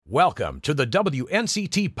Welcome to the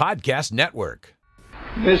WNCT Podcast Network.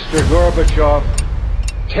 Mr. Gorbachev,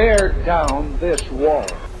 tear down this wall.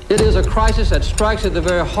 It is a crisis that strikes at the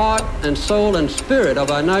very heart and soul and spirit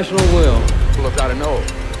of our national will. People have got to know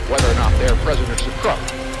whether or not their president's a crook.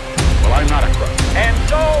 Well, I'm not a crook. And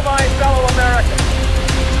so, my fellow Americans,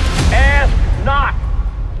 ask not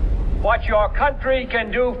what your country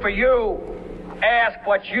can do for you. Ask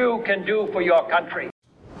what you can do for your country.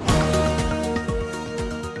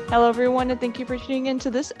 Hello, everyone, and thank you for tuning in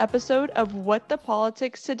to this episode of What the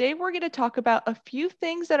Politics. Today, we're going to talk about a few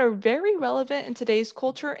things that are very relevant in today's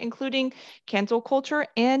culture, including cancel culture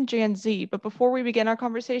and Gen Z. But before we begin our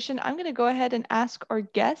conversation, I'm going to go ahead and ask our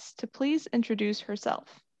guest to please introduce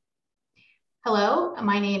herself. Hello,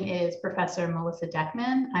 my name is Professor Melissa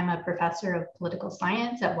Deckman. I'm a professor of political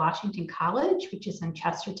science at Washington College, which is in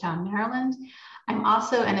Chestertown, Maryland. I'm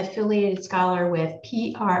also an affiliated scholar with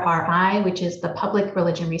PRRI, which is the Public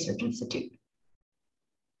Religion Research Institute.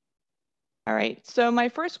 All right, so my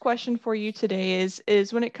first question for you today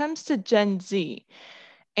is when it comes to Gen Z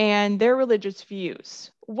and their religious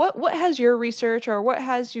views, what has your research or what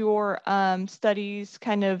has your studies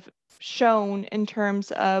kind of shown in terms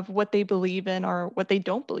of what they believe in or what they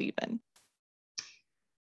don't believe in?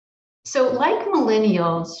 So like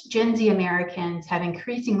millennials, Gen Z Americans have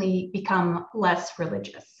increasingly become less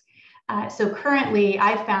religious. So currently,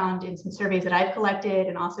 I found in some surveys that I've collected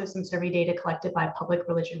and also some survey data collected by Public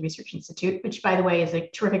Religion Research Institute, which, by the way, is a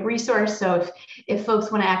terrific resource. So if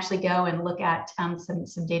folks want to actually go and look at some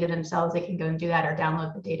data themselves, they can go and do that or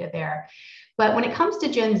download the data there. But when it comes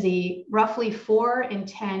to Gen Z, roughly 4 in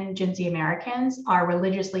 10 Gen Z Americans are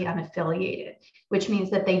religiously unaffiliated, which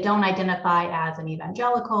means that they don't identify as an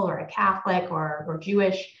evangelical or a Catholic or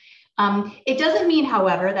Jewish. It doesn't mean,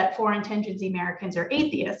 however, that 4 in 10 Gen Z Americans are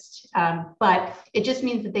atheists, but it just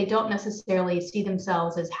means that they don't necessarily see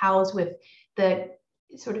themselves as housed with the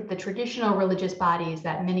sort of the traditional religious bodies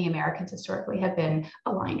that many Americans historically have been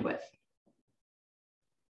aligned with.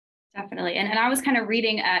 Definitely. And I was kind of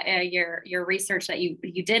reading your research that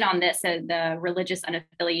you did on this, the religious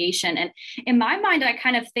unaffiliation. And in my mind, I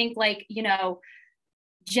kind of think like,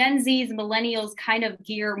 Gen Z's, millennials kind of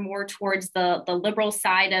gear more towards the liberal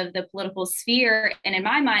side of the political sphere. And in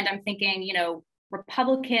my mind, I'm thinking,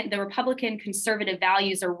 the Republican conservative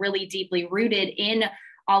values are really deeply rooted in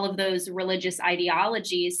all of those religious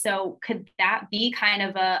ideologies. So could that be kind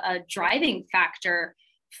of a driving factor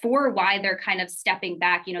for why they're kind of stepping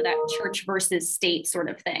back, that church versus state sort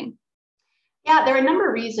of thing? Yeah, there are a number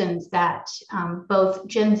of reasons that both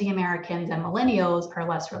Gen Z Americans and millennials are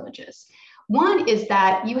less religious. One is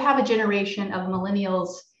that you have a generation of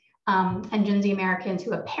millennials and Gen Z Americans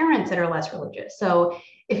who have parents that are less religious. So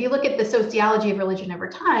if you look at the sociology of religion over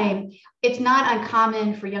time, it's not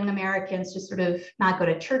uncommon for young Americans to sort of not go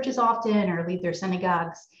to churches often or leave their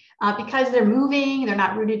synagogues because they're moving, they're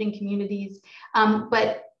not rooted in communities.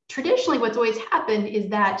 But traditionally, what's always happened is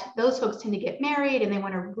that those folks tend to get married and they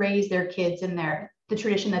want to raise their kids in the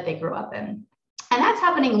tradition that they grew up in. And that's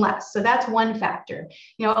happening less. So that's one factor.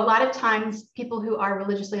 A lot of times people who are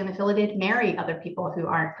religiously unaffiliated marry other people who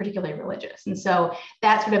aren't particularly religious. And so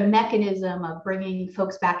that sort of mechanism of bringing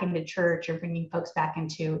folks back into church or bringing folks back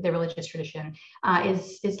into the religious tradition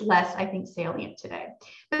is less, I think, salient today.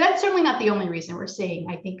 But that's certainly not the only reason we're seeing,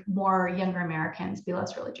 I think, more younger Americans be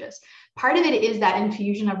less religious. Part of it is that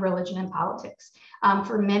infusion of religion in politics.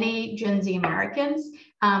 For many Gen Z Americans,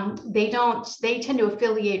 they tend to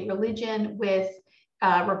affiliate religion with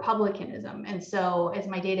Republicanism. And so as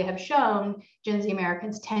my data have shown, Gen Z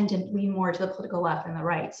Americans tend to lean more to the political left and the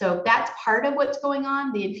right. So that's part of what's going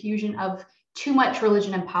on, the infusion of too much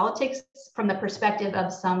religion in politics from the perspective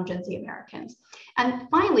of some Gen Z Americans. And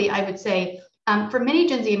finally, I would say for many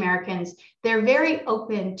Gen Z Americans, they're very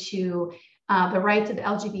open to the rights of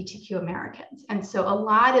LGBTQ Americans. And so a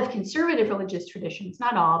lot of conservative religious traditions,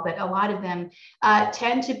 not all, but a lot of them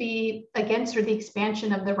tend to be against the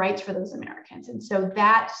expansion of the rights for those Americans. And so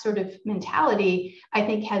that sort of mentality, I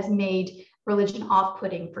think, has made religion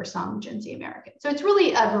off-putting for some Gen Z Americans. So it's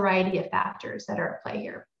really a variety of factors that are at play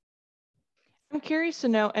here. I'm curious to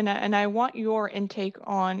know, and I want your intake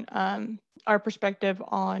on our perspective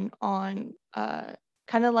on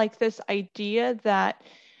kind of like this idea that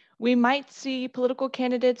we might see political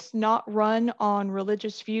candidates not run on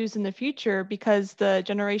religious views in the future because the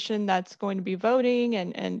generation that's going to be voting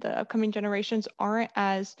and the upcoming generations aren't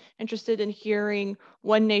as interested in hearing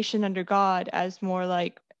one nation under God as more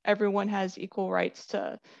like everyone has equal rights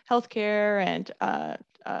to healthcare and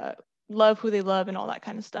love who they love and all that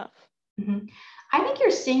kind of stuff. Mm-hmm. I think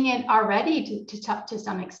you're seeing it already to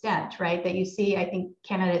some extent, right? That you see, I think,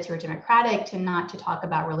 candidates who are Democratic tend not to talk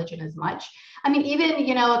about religion as much. I mean, even,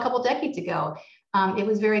 a couple decades ago, it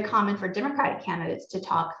was very common for Democratic candidates to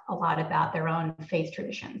talk a lot about their own faith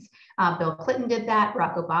traditions. Bill Clinton did that.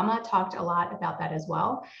 Barack Obama talked a lot about that as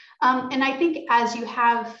well. And I think as you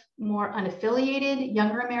have more unaffiliated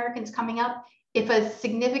younger Americans coming up, if a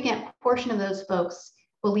significant portion of those folks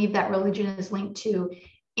believe that religion is linked to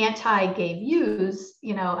anti-gay views,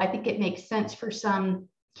 I think it makes sense for some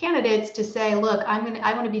candidates to say, look, I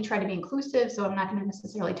want to try to be inclusive, so I'm not going to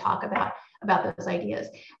necessarily talk about those ideas.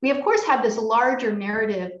 We of course have this larger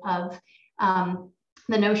narrative of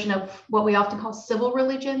the notion of what we often call civil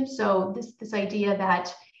religion. So this idea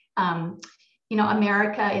that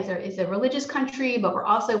America is a religious country, but we're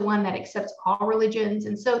also one that accepts all religions.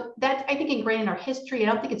 And so that's, I think, ingrained in our history. I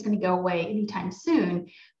don't think it's going to go away anytime soon,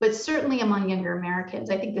 but certainly among younger Americans,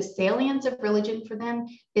 I think the salience of religion for them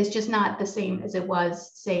is just not the same as it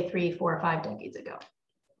was, say, 3, 4, or 5 decades ago.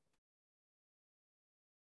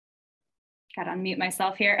 Got to unmute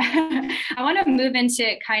myself here. I want to move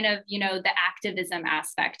into kind of, the activism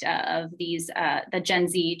aspect of these, the Gen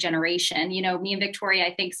Z generation. Me and Victoria,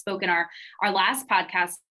 I think, spoke in our last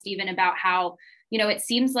podcast, even about how, it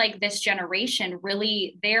seems like this generation,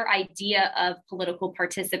 really their idea of political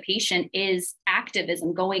participation is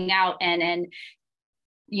activism, going out and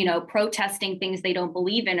protesting things they don't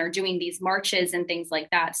believe in, or doing these marches and things like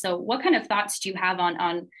that. So what kind of thoughts do you have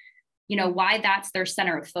on why that's their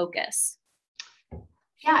center of focus?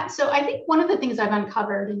 Yeah, so I think one of the things I've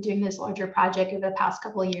uncovered in doing this larger project over the past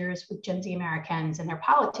couple of years with Gen Z Americans and their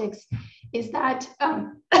politics is that,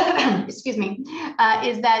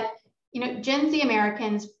 Gen Z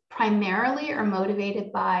Americans primarily are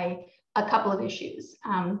motivated by a couple of issues.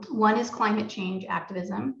 One is climate change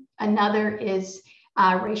activism. Another is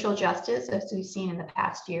racial justice, as we've seen in the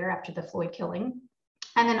past year after the Floyd killing.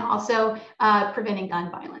 And then also preventing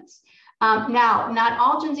gun violence. Now, not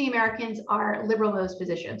all Gen Z Americans are liberal in those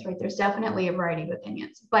positions, right? There's definitely a variety of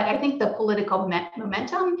opinions, but I think the political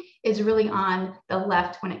momentum is really on the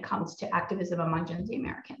left when it comes to activism among Gen Z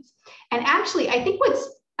Americans. And actually, I think what's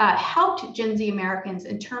helped Gen Z Americans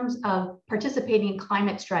in terms of participating in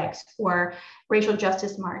climate strikes for racial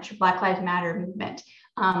justice march, Black Lives Matter movement,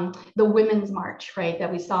 the Women's March, right,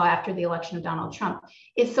 that we saw after the election of Donald Trump,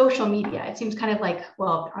 is social media. It seems kind of like,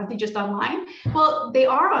 well, aren't they just online? Well, they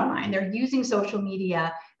are online. They're using social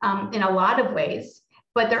media in a lot of ways,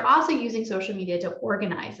 but they're also using social media to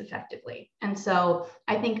organize effectively. And so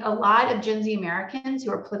I think a lot of Gen Z Americans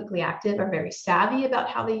who are politically active are very savvy about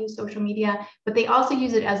how they use social media, but they also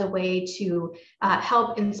use it as a way to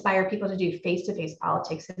help inspire people to do face-to-face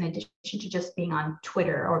politics in addition to just being on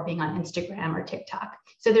Twitter or being on Instagram or TikTok.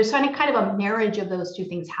 So there's kind of a marriage of those two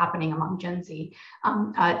things happening among Gen Z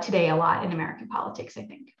today a lot in American politics, I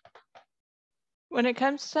think. When it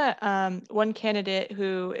comes to one candidate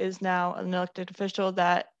who is now an elected official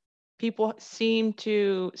that people seem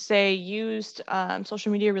to say used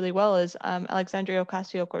social media really well is Alexandria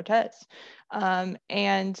Ocasio-Cortez.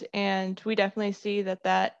 And we definitely see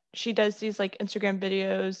that she does these like Instagram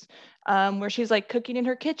videos where she's like cooking in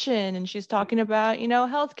her kitchen and she's talking about,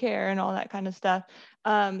 healthcare and all that kind of stuff.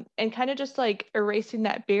 And kind of just like erasing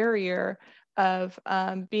that barrier of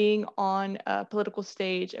being on a political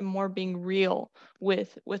stage and more being real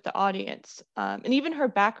with the audience. And even her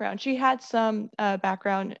background, she had some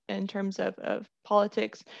background in terms of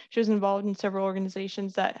politics. She was involved in several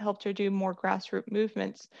organizations that helped her do more grassroots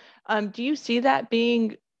movements. Do you see that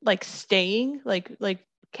being like staying, like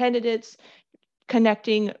candidates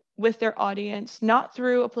connecting with their audience, not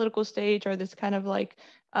through a political stage or this kind of like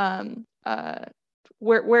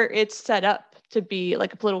where it's set up to be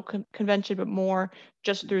like a political convention, but more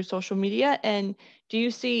just through social media? And do you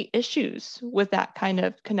see issues with that kind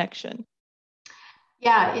of connection?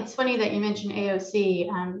 Yeah, it's funny that you mentioned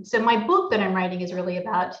AOC. So my book that I'm writing is really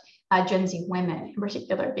about Gen Z women in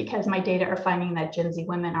particular, because my data are finding that Gen Z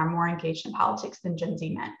women are more engaged in politics than Gen Z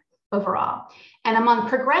men overall. And among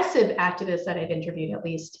progressive activists that I've interviewed, at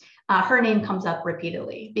least, her name comes up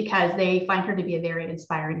repeatedly because they find her to be a very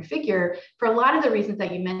inspiring figure for a lot of the reasons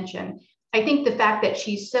that you mentioned. I think the fact that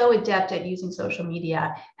she's so adept at using social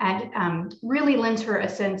media and really lends her a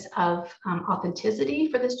sense of authenticity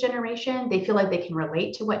for this generation. They feel like they can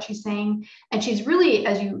relate to what she's saying. And she's really,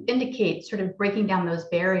 as you indicate, sort of breaking down those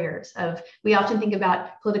barriers of, we often think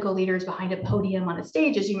about political leaders behind a podium on a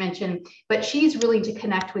stage, as you mentioned, but she's really to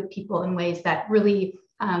connect with people in ways that really,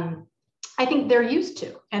 I I think they're used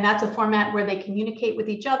to. And that's a format where they communicate with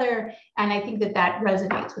each other. And I think that that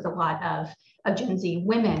resonates with a lot of Gen Z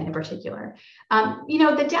women in particular. You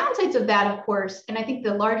know, the downsides of that, of course, and I think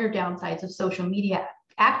the larger downsides of social media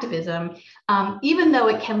activism, even though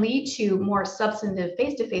it can lead to more substantive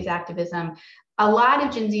face-to-face activism, a lot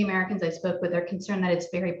of Gen Z Americans I spoke with are concerned that it's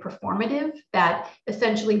very performative, that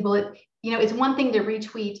essentially you know, it's one thing to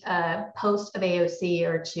retweet a post of AOC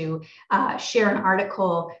or to share an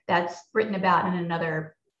article that's written about in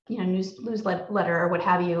another, you know, newsletter or what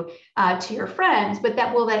have you to your friends, but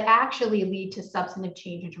will that actually lead to substantive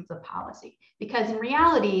change in terms of policy? Because in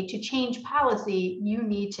reality, to change policy, you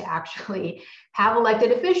need to actually have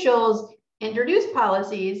elected officials introduce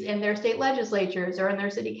policies in their state legislatures or in their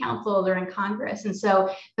city councils or in Congress. And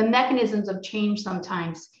so the mechanisms of change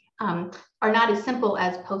sometimes are not as simple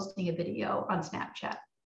as posting a video on Snapchat.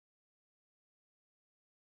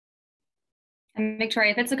 And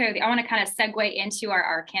Victoria, if it's okay with you, I want to kind of segue into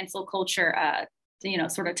our cancel culture, you know,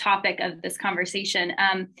 sort of topic of this conversation.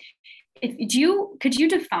 Could you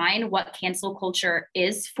define what cancel culture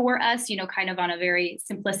is for us, you know, kind of on a very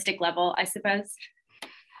simplistic level, I suppose?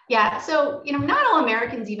 Yeah, so, you know, not all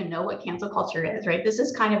Americans even know what cancel culture is, right? This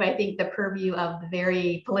is kind of, I think, the purview of the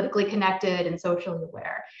very politically connected and socially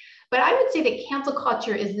aware. But I would say that cancel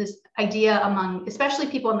culture is this idea among, especially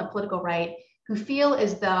people on the political right, who feel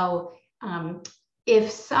as though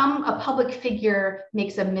if a public figure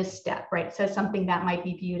makes a misstep, right, says something that might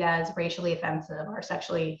be viewed as racially offensive or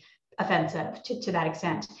sexually offensive to that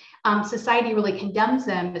extent, society really condemns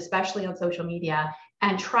them, especially on social media,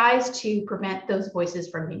 and tries to prevent those voices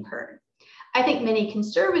from being heard. I think many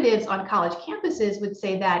conservatives on college campuses would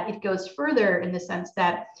say that it goes further in the sense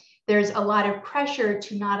that there's a lot of pressure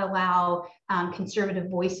to not allow conservative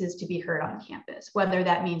voices to be heard on campus, whether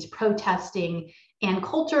that means protesting and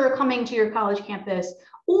culture coming to your college campus,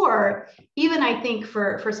 or even I think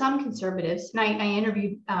for some conservatives, and I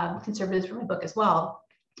interviewed conservatives for my book as well,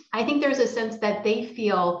 I think there's a sense that they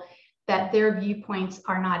feel that their viewpoints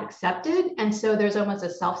are not accepted. And so there's almost a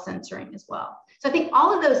self-censoring as well. So I think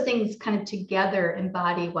all of those things kind of together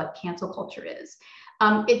embody what cancel culture is.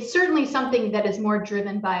 It's certainly something that is more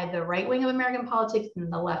driven by the right wing of American politics than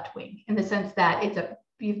the left wing, in the sense that it's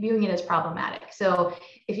viewing it as problematic. So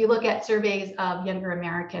if you look at surveys of younger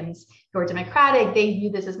Americans who are Democratic, they view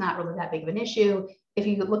this as not really that big of an issue. If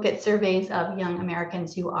you look at surveys of young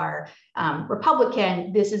Americans who are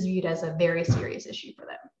Republican, this is viewed as a very serious issue for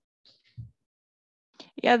them.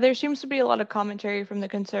 Yeah, there seems to be a lot of commentary from the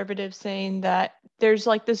conservatives saying that there's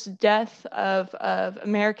like this death of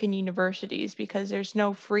American universities because there's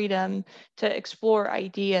no freedom to explore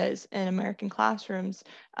ideas in American classrooms.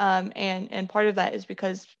 And part of that is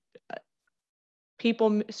because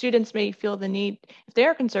students may feel the need, if they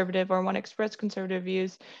are conservative or want to express conservative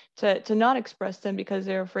views, to not express them because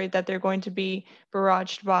they're afraid that they're going to be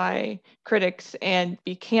barraged by critics and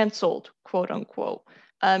be canceled, quote unquote.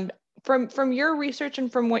 From your research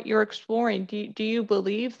and from what you're exploring, do you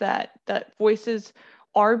believe that voices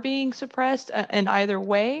are being suppressed in either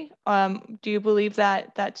way? Do you believe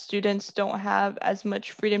that students don't have as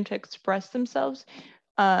much freedom to express themselves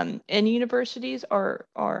in universities, or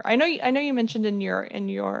I know you mentioned in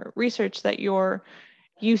your research that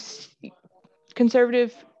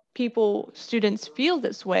conservative students feel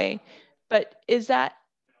this way, but is that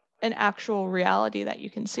an actual reality that you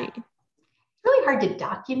can see? Really hard to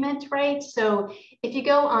document, right? So if you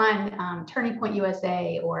go on Turning Point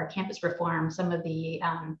USA or Campus Reform, some of the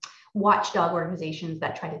watchdog organizations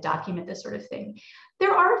that try to document this sort of thing,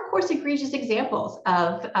 there are, of course, egregious examples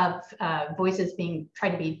of voices being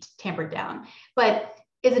tried to be tampered down. But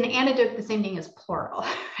is an anecdote the same thing as plural?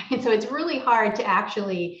 And so it's really hard to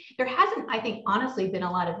actually, there hasn't, I think, honestly, been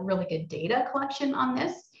a lot of really good data collection on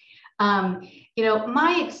this. You know,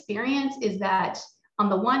 my experience is that on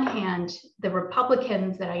the one hand, the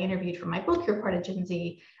Republicans that I interviewed for my book, You're Part of Gen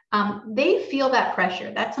Z, they feel that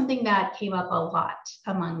pressure. That's something that came up a lot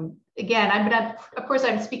among, again, of course,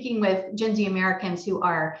 I'm speaking with Gen Z Americans who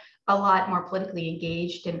are a lot more politically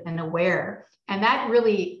engaged and aware. And that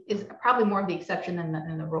really is probably more of the exception than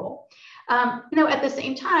the rule. You know, at the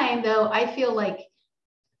same time, though, I feel like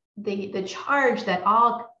the charge that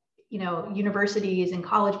all universities and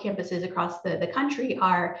college campuses across the country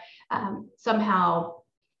are somehow,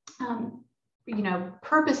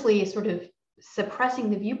 purposely sort of suppressing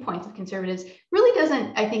the viewpoints of conservatives really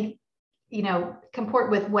doesn't, I think, comport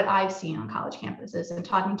with what I've seen on college campuses and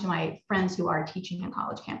talking to my friends who are teaching on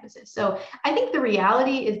college campuses. So I think the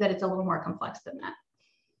reality is that it's a little more complex than that.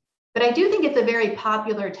 But I do think it's a very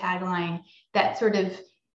popular tagline that sort of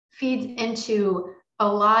feeds into a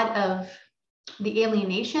lot of the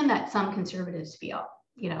alienation that some conservatives feel.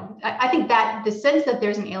 You know, I think that the sense that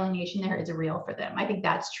there's an alienation there is real for them. I think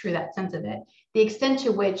that's true, that sense of it. The extent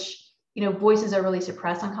to which, you know, voices are really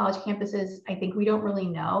suppressed on college campuses, I think we don't really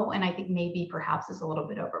know. And I think maybe perhaps is a little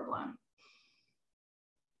bit overblown.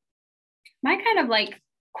 My kind of like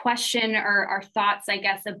question or thoughts, I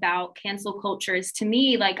guess, about cancel culture is, to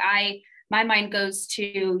me, like my mind goes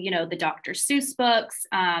to, you know, the Dr. Seuss books,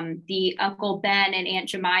 the Uncle Ben and Aunt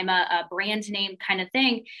Jemima brand name kind of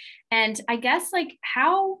thing. And I guess like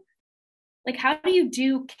how do you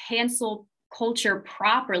do cancel culture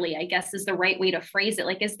properly, I guess is the right way to phrase it.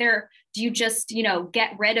 Like, do you just, you know,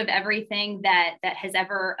 get rid of everything that has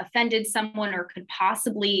ever offended someone or could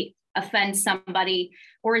possibly offend somebody?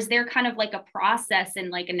 Or is there kind of like a process and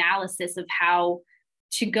like analysis of how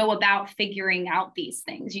to go about figuring out these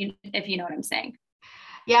things, if you know what I'm saying?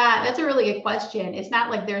 Yeah, that's a really good question. It's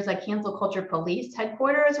not like there's a cancel culture police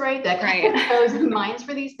headquarters, right? That kind of goes in minds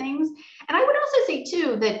for these things. And I would also say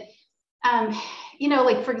too that, you know,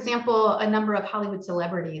 like for example, a number of Hollywood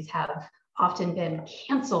celebrities have often been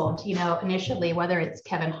canceled, you know, initially, whether it's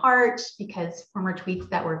Kevin Hart, because former tweets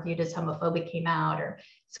that were viewed as homophobic came out, or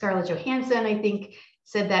Scarlett Johansson, I think,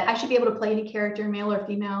 said that I should be able to play any character, male or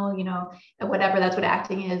female, you know, whatever, that's what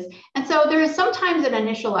acting is. And so there is sometimes an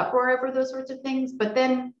initial uproar over those sorts of things, but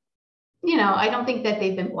then, you know, I don't think that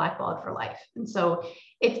they've been blackballed for life. And so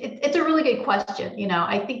it's a really good question. You know,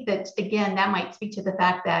 I think that, again, that might speak to the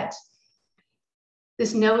fact that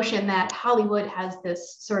this notion that Hollywood has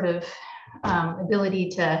this sort of ability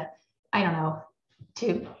to, I don't know,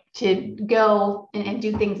 to go and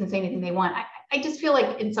do things and say anything they want. I just feel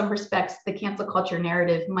like in some respects, the cancel culture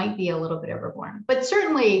narrative might be a little bit overborne, but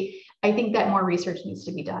certainly I think that more research needs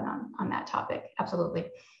to be done on that topic. Absolutely.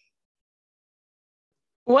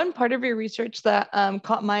 One part of your research that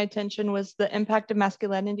caught my attention was the impact of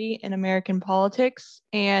masculinity in American politics.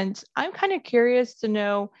 And I'm kind of curious to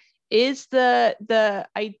know, is the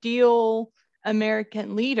ideal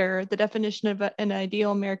American leader, the definition of an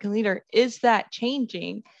ideal American leader, is that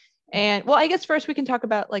changing? And well, I guess first we can talk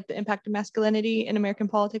about like the impact of masculinity in American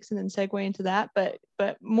politics and then segue into that, but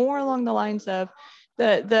more along the lines of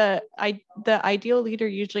the ideal leader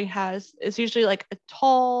is usually like a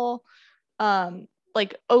tall, has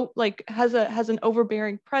an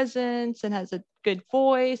overbearing presence and has a good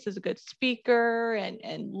voice, is a good speaker,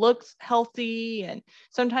 and looks healthy, and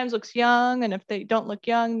sometimes looks young. And if they don't look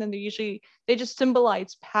young, then they just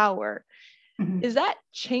symbolize power. Mm-hmm. Is that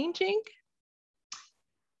changing?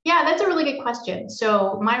 Yeah, that's a really good question.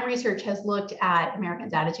 So my research has looked at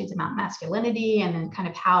Americans' attitudes about masculinity and then kind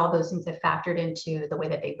of how those things have factored into the way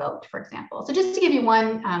that they vote, for example. So just to give you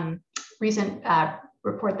one recent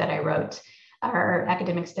report that I wrote, our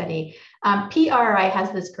academic study, PRI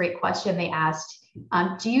has this great question. They asked,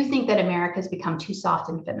 do you think that America has become too soft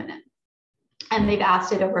and feminine? And they've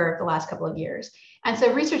asked it over the last couple of years. And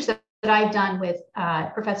so research that I've done with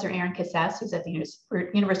Professor Aaron Cassese, who's at the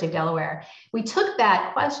University of Delaware, we took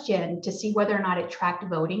that question to see whether or not it tracked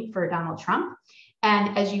voting for Donald Trump.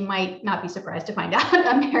 And as you might not be surprised to find out,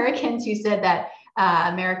 Americans who said that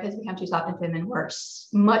America has become too soft and feminine were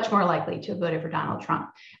much more likely to have voted for Donald Trump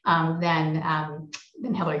than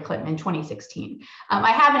Hillary Clinton in 2016.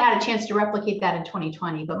 I haven't had a chance to replicate that in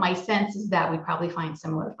 2020, but my sense is that we probably find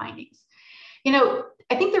similar findings. You know,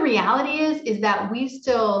 I think the reality is that we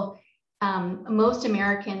still, most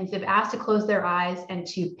Americans, if asked to close their eyes and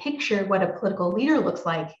to picture what a political leader looks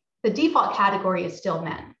like, the default category is still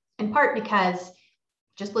men, in part because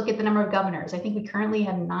just look at the number of governors. I think we currently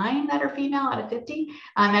have 9 that are female out of 50.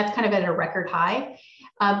 That's kind of at a record high.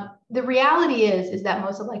 The reality is that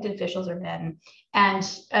most elected officials are men. And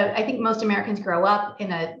I think most Americans grow up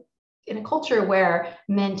in a culture where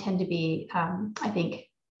men tend to be, I think,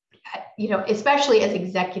 you know, especially as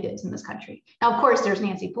executives in this country. Now, of course, there's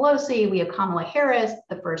Nancy Pelosi. We have Kamala Harris,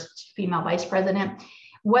 the first female vice president.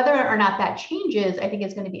 Whether or not that changes, I think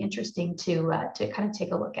is going to be interesting to kind of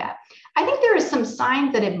take a look at. I think there is some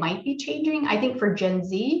signs that it might be changing. I think for Gen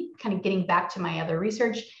Z, kind of getting back to my other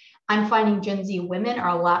research, I'm finding Gen Z women are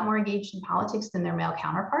a lot more engaged in politics than their male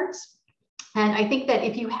counterparts. And I think that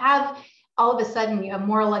if you have all of a sudden you have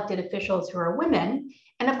more elected officials who are women,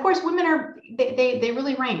 and of course women are, they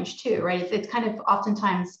really range too, right? It's kind of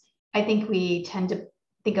oftentimes, I think we tend to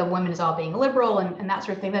think of women as all being liberal and that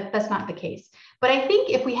sort of thing. That's not the case. But I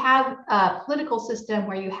think if we have a political system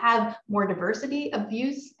where you have more diversity of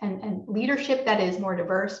views and leadership that is more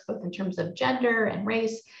diverse, both in terms of gender and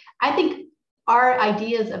race, I think our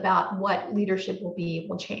ideas about what leadership will be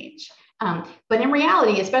will change. But in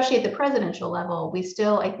reality, especially at the presidential level, we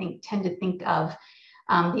still, I think, tend to think of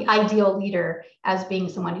the ideal leader as being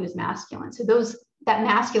someone who's masculine. So that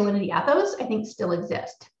masculinity ethos, I think, still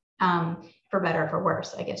exist, for better or for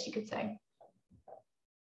worse, I guess you could say.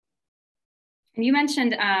 And you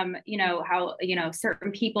mentioned, how,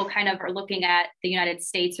 certain people kind of are looking at the United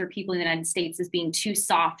States or people in the United States as being too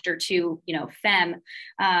soft or too, femme.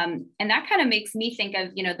 And that kind of makes me think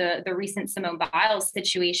of, the recent Simone Biles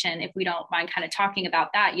situation, if we don't mind kind of talking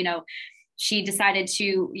about that. She decided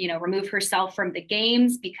to, remove herself from the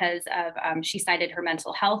games because of, she cited her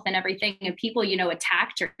mental health and everything. And people,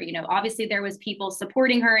 attacked her. Obviously there was people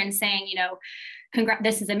supporting her and saying,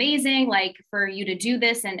 this is amazing, like for you to do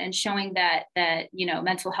this and showing that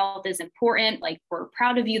mental health is important. Like, we're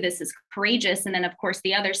proud of you. This is courageous. And then of course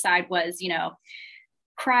the other side was,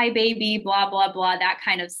 cry baby, blah, blah, blah, that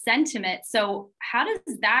kind of sentiment. So how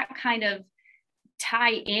does that kind of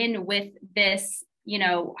tie in with this,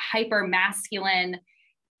 hyper masculine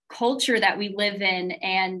culture that we live in,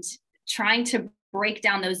 and trying to break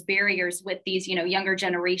down those barriers with these, younger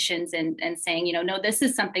generations and saying, no, this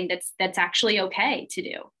is something that's actually okay to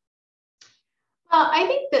do? Well, I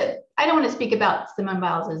think that I don't want to speak about Simone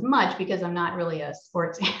Biles as much because I'm not really a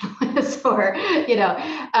sports analyst or,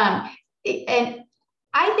 and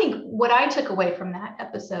I think what I took away from that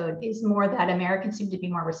episode is more that Americans seem to be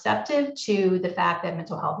more receptive to the fact that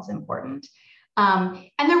mental health is important. And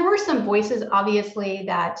there were some voices, obviously,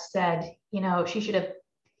 that said, she should have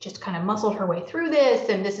just kind of muscled her way through this,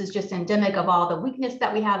 and this is just endemic of all the weakness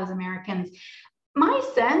that we have as Americans. My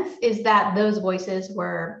sense is that those voices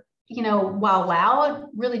were, while loud,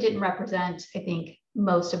 really didn't represent, I think,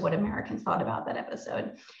 most of what Americans thought about that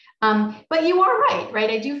episode. But you are right?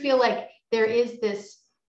 I do feel like there is this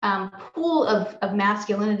pool of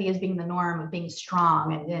masculinity as being the norm, of being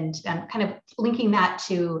strong, and kind of linking that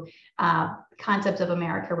to concepts of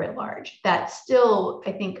America writ large that still,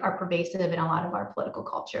 I think, are pervasive in a lot of our political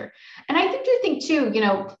culture. And I do think too,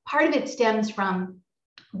 part of it stems from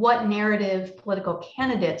what narrative political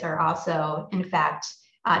candidates are also, in fact,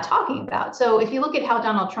 talking about. So if you look at how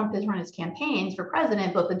Donald Trump has run his campaigns for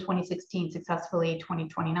president, both in 2016 successfully,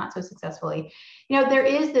 2020 not so successfully, there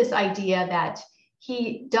is this idea that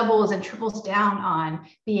he doubles and triples down on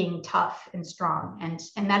being tough and strong.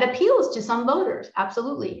 And that appeals to some voters,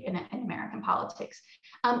 absolutely, in American politics.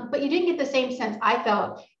 But you didn't get the same sense, I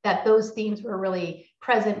felt, that those themes were really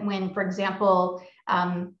present when, for example,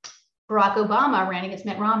 Barack Obama ran against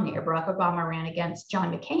Mitt Romney, or Barack Obama ran against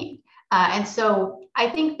John McCain. And so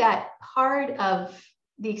I think that part of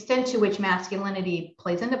the extent to which masculinity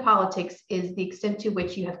plays into politics is the extent to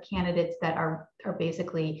which you have candidates that are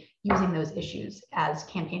basically using those issues as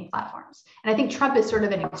campaign platforms. And I think Trump is sort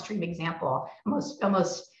of an extreme example,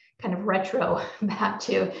 almost kind of retro back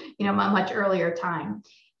to, a much earlier time.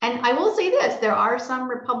 And I will say this, there are some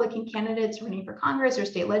Republican candidates running for Congress or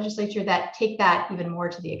state legislature that take that even more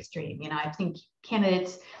to the extreme. I think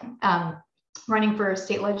candidates running for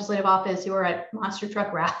state legislative office who are at monster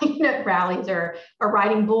truck rallies or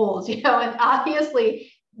riding bulls, and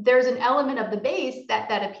obviously there's an element of the base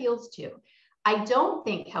that appeals to. I don't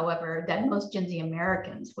think, however, that most Gen Z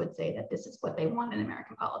Americans would say that this is what they want in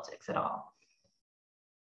American politics at all.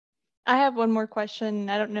 I have one more question.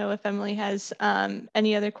 I don't know if Emily has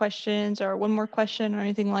any other questions or one more question or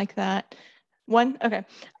anything like that. One? Okay.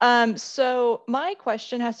 So my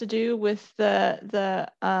question has to do with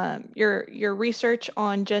your research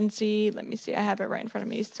on Gen Z. Let me see. I have it right in front of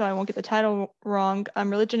me, so I won't get the title wrong.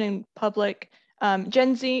 Religion and public,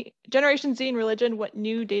 Generation Z and religion. What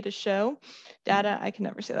new data show? Data. I can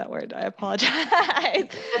never say that word. I apologize.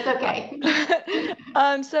 That's okay.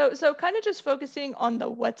 So kind of just focusing on the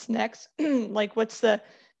what's next, like what's the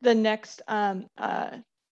next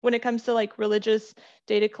when it comes to like religious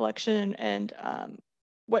data collection and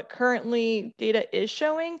what currently data is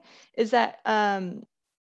showing is that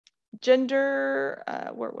gender,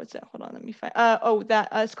 where was that? Hold on, let me find,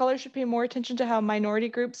 that scholars should pay more attention to how minority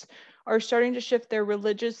groups are starting to shift their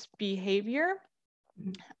religious behavior.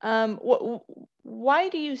 Why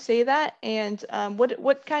do you say that? And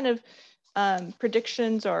what kind of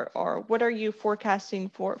predictions or what are you forecasting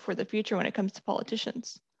for the future when it comes to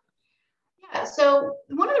politicians? So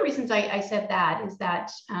one of the reasons I said that is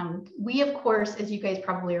that we, of course, as you guys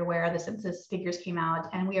probably are aware, the census figures came out,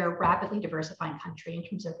 and we are a rapidly diversifying country in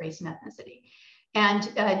terms of race and ethnicity.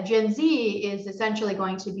 And Gen Z is essentially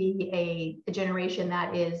going to be a generation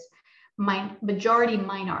that is majority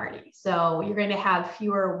minority. So you're going to have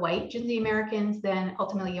fewer white Gen Z Americans than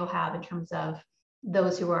ultimately you'll have in terms of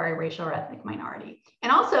those who are a racial or ethnic minority.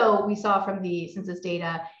 And also we saw from the census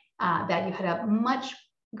data that you had a much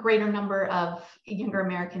greater number of younger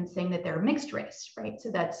Americans saying that they're mixed race, right?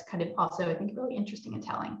 So that's kind of also, I think, really interesting and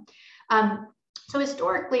telling. So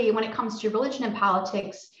historically, when it comes to religion and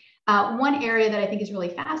politics, one area that I think is really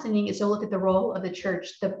fascinating is to look at the role of the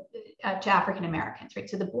church to African Americans, right?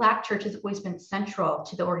 So the Black church has always been central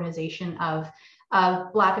to the organization of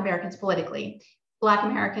Black Americans politically. Black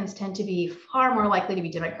Americans tend to be far more likely to be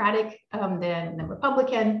Democratic than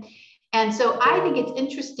Republican. And so I think it's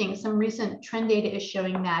interesting, some recent trend data is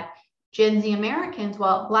showing that Gen Z Americans,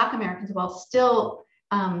 Black Americans, while still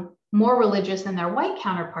more religious than their white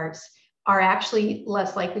counterparts, are actually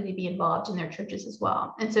less likely to be involved in their churches as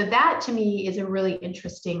well. And so that to me is a really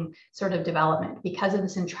interesting sort of development because of the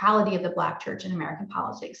centrality of the Black church in American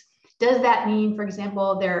politics. Does that mean, for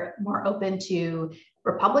example, they're more open to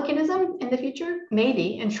Republicanism in the future?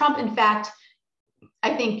 Maybe. And Trump, in fact,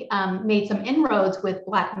 I think made some inroads with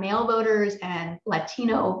Black male voters and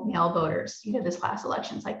Latino male voters, this last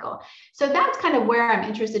election cycle. So that's kind of where I'm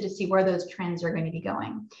interested to see where those trends are going to be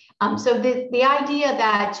going. So the idea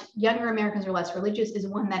that younger Americans are less religious is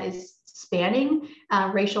one that is spanning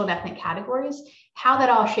racial and ethnic categories. How that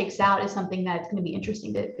all shakes out is something that's going to be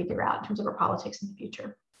interesting to figure out in terms of our politics in the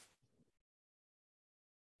future.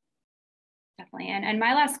 Definitely. And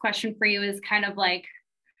my last question for you is kind of like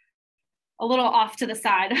a little off to the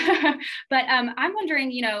side, but I'm wondering,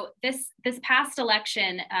 this past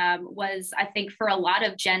election was, I think, for a lot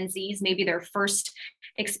of Gen Zs, maybe their first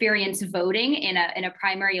experience voting in a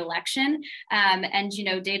primary election, and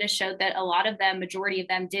data showed that a lot of them, majority of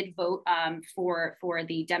them, did vote for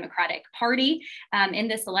the Democratic Party in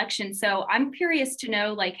this election. So I'm curious to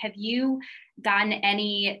know, have you gotten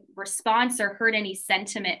any response or heard any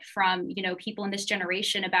sentiment from people in this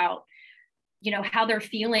generation about how they're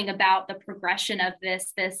feeling about the progression of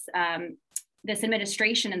this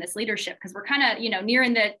administration and this leadership? Because we're kind of,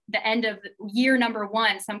 nearing the end of year number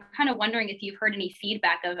one. So I'm kind of wondering if you've heard any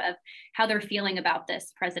feedback of how they're feeling about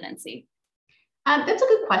this presidency. That's a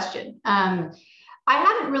good question. I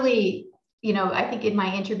haven't really, I think in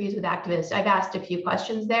my interviews with activists, I've asked a few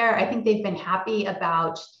questions there. I think they've been happy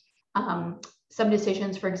about some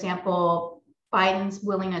decisions. For example, Biden's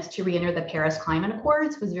willingness to re-enter the Paris Climate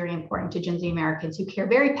Accords was very important to Gen Z Americans who care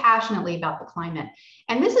very passionately about the climate.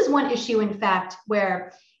 And this is one issue, in fact,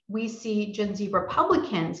 where we see Gen Z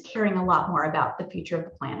Republicans caring a lot more about the future of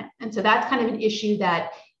the planet. And so that's kind of an issue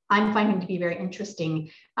that I'm finding to be very interesting.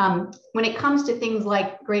 When it comes to things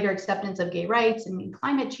like greater acceptance of gay rights and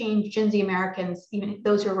climate change, Gen Z Americans, even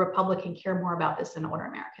those who are Republican, care more about this than older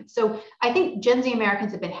Americans. So I think Gen Z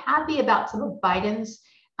Americans have been happy about some of Biden's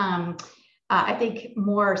I think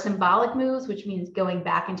more symbolic moves, which means going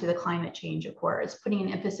back into the climate change accords, putting an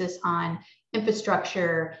emphasis on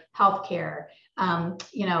infrastructure, healthcare,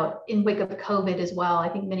 in wake of COVID as well. I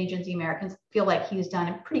think many Gen Z Americans feel like he's done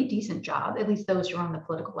a pretty decent job, at least those who are on the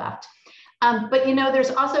political left. But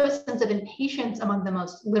there's also a sense of impatience among the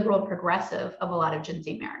most liberal and progressive of a lot of Gen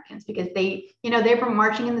Z Americans because they've been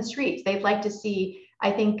marching in the streets. They'd like to see,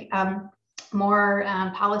 I think, more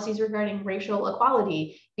policies regarding racial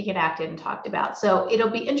equality be enacted and talked about. So it'll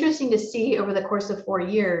be interesting to see over the course of 4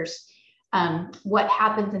 years what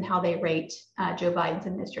happens and how they rate Joe Biden's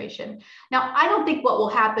administration. Now, I don't think what will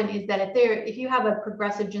happen is that if you have a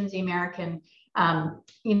progressive Gen Z American,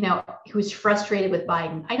 who's frustrated with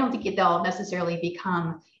Biden, I don't think they'll necessarily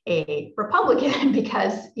become a Republican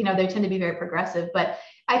because, they tend to be very progressive. But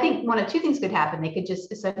I think one of two things could happen. They could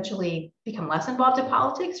just essentially become less involved in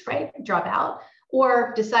politics, right? Drop out,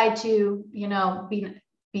 or decide to,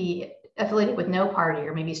 be affiliated with no party,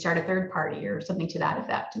 or maybe start a third party or something to that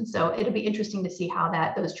effect. And so it'll be interesting to see how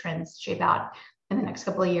those trends shape out in the next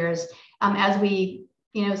couple of years as we,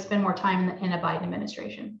 spend more time in a Biden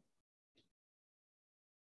administration.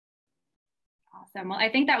 Awesome. Well, I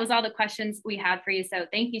think that was all the questions we had for you. So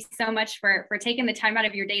thank you so much for taking the time out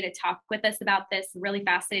of your day to talk with us about this really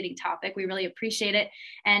fascinating topic. We really appreciate it.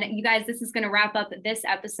 And you guys, this is going to wrap up this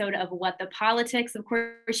episode of What the Politics. Of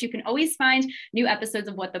course, you can always find new episodes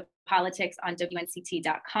of What the Politics on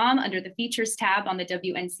WNCT.com under the features tab on the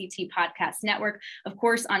WNCT Podcast Network, of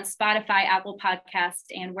course, on Spotify, Apple Podcasts,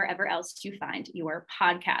 and wherever else you find your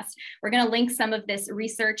podcast. We're going to link some of this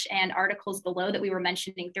research and articles below that we were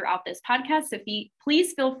mentioning throughout this podcast. So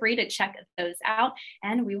please feel free to check those out,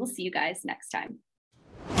 and we will see you guys next time.